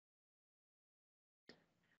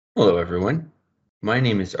Hello, everyone. My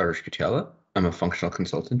name is Arsh Kutela. I'm a functional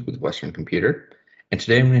consultant with Western Computer, and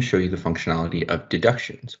today I'm going to show you the functionality of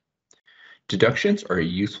deductions. Deductions are a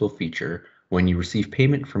useful feature when you receive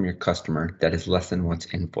payment from your customer that is less than what's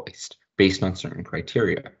invoiced, based on certain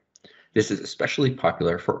criteria. This is especially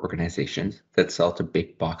popular for organizations that sell to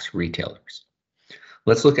big box retailers.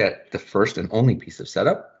 Let's look at the first and only piece of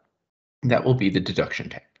setup. That will be the deduction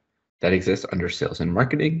type that exists under sales and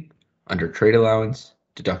marketing, under trade allowance,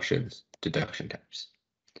 deductions, deduction types.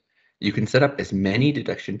 You can set up as many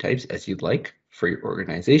deduction types as you'd like for your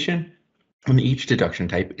organization, and each deduction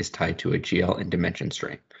type is tied to a GL and dimension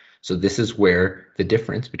string. So this is where the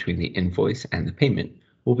difference between the invoice and the payment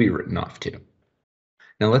will be written off to.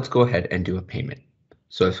 Now let's go ahead and do a payment.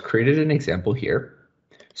 So I've created an example here.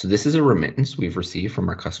 So this is a remittance we've received from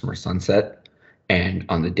our customer Sunset, and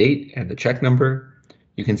on the date and the check number,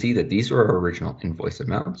 you can see that these were our original invoice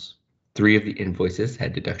amounts. 3 of the invoices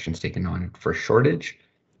had deductions taken on for shortage,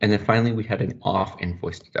 and then finally we had an off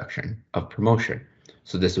invoice deduction of promotion.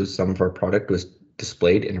 So this was some of our product was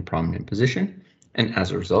displayed in a prominent position, and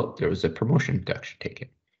as a result, there was a promotion deduction taken.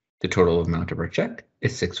 The total amount of our check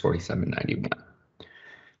is $647.91.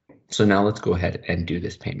 So now let's go ahead and do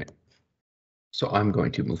this payment. So I'm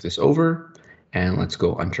going to move this over, and let's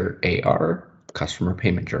go under AR, Customer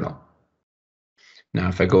Payment Journal. Now,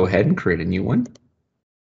 if I go ahead and create a new one,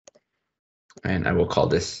 and I will call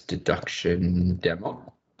this Deduction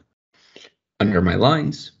Demo. Under my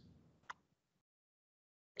lines,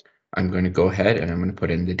 I'm going to go ahead and I'm going to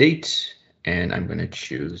put in the date, and I'm going to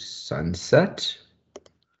choose Sunset.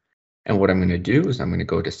 And what I'm going to do is I'm going to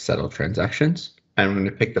go to Settle Transactions, and I'm going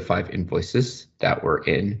to pick the 5 invoices that were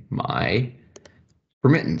in my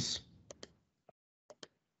remittance.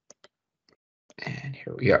 And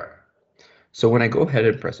here we are. So when I go ahead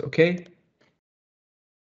and press OK,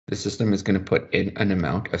 the system is going to put in an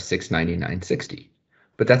amount of $699.60.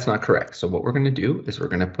 But that's not correct. So what we're going to do is we're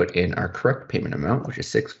going to put in our correct payment amount, which is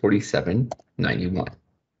 $647.91. I'm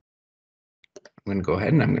going to go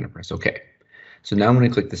ahead and I'm going to press OK. So now I'm going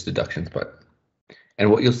to click this deductions button.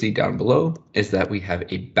 And what you'll see down below is that we have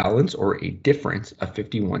a balance or a difference of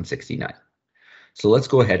 $51.69. So let's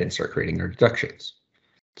go ahead and start creating our deductions.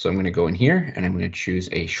 So I'm going to go in here and I'm going to choose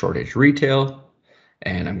a shortage retail,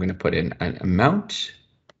 and I'm going to put in an amount,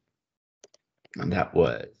 and that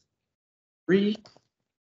was 3.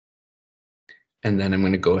 And then I'm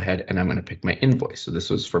going to go ahead and I'm going to pick my invoice. So this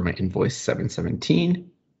was for my invoice 717.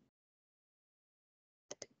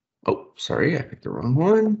 Oh, sorry, I picked the wrong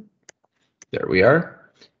one. There we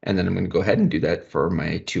are. And then I'm going to go ahead and do that for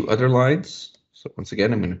my 2 other lines. So once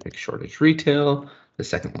again, I'm going to pick shortage retail. The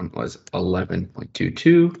second one was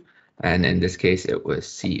 11.22. And in this case, it was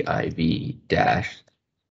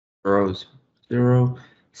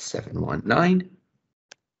CIV-00719.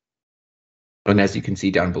 And as you can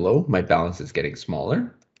see down below, my balance is getting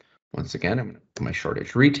smaller. Once again, I'm going to put my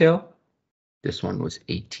shortage retail. This one was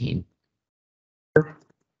 18. This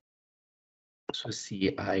was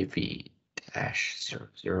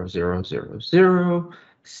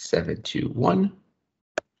CIV-0000721.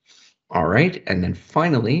 All right, and then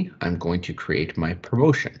finally, I'm going to create my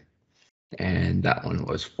promotion. And that one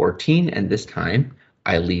was 14, and this time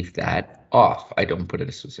I leave that off. I don't put in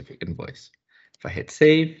a specific invoice. If I hit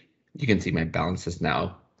save, you can see my balance has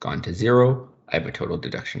now gone to 0. I have a total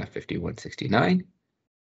deduction of $51.69.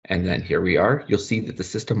 And then here we are. You'll see that the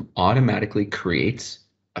system automatically creates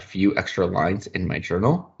a few extra lines in my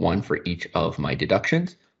journal, one for each of my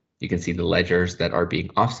deductions. You can see the ledgers that are being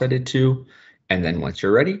offsetted to. And then once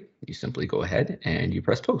you're ready, you simply go ahead and you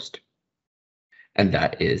press post. And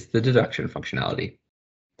that is the deduction functionality.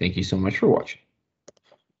 Thank you so much for watching.